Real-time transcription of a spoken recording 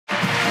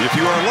If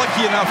you are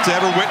lucky enough to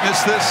ever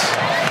witness this,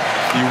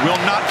 you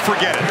will not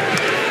forget it.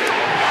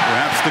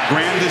 Perhaps the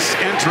grandest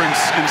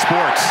entrance in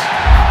sports.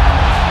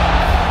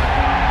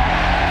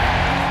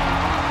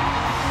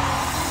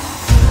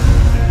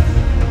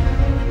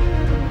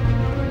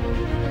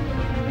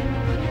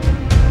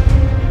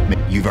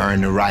 You've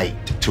earned the right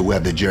to wear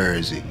the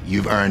jersey.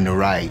 You've earned the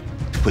right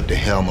to put the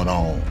helmet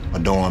on,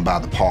 adorned by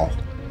the paw.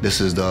 This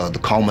is the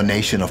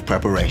culmination of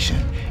preparation.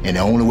 And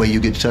the only way you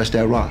get to touch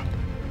that rock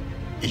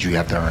is you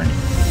have to earn it.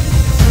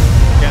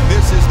 And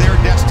this is their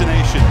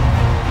destination.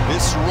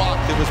 This rock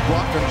that was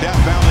brought from Death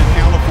Valley,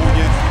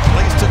 California,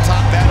 placed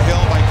atop that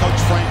hill by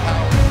Coach Frank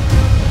Howard.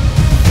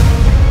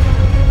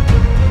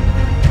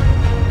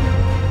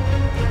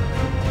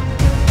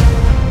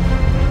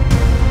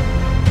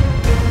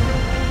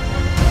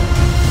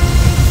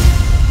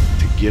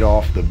 To get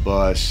off the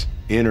bus,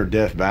 enter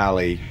Death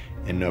Valley,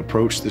 and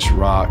approach this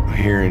rock,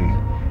 hearing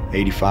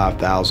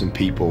 85,000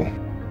 people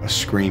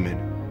screaming.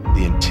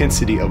 The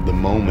intensity of the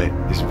moment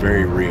is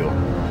very real.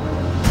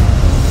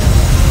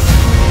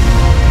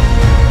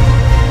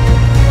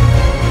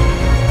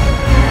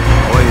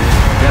 Always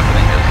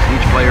deafening as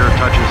each player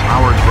touches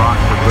Howard's rock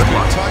for good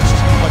luck. Touched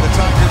by the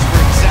Tigers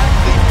for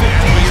exactly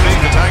 50 years.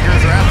 The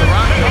Tigers are at the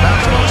rock.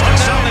 That's most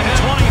exciting.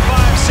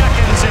 25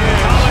 seconds in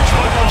college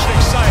football. Most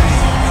exciting.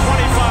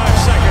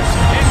 25 seconds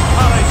in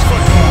college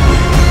football.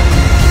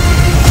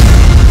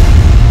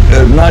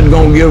 They're not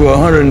going to give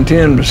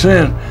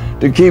 110%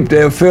 to keep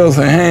their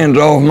filthy hands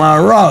off my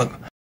rock.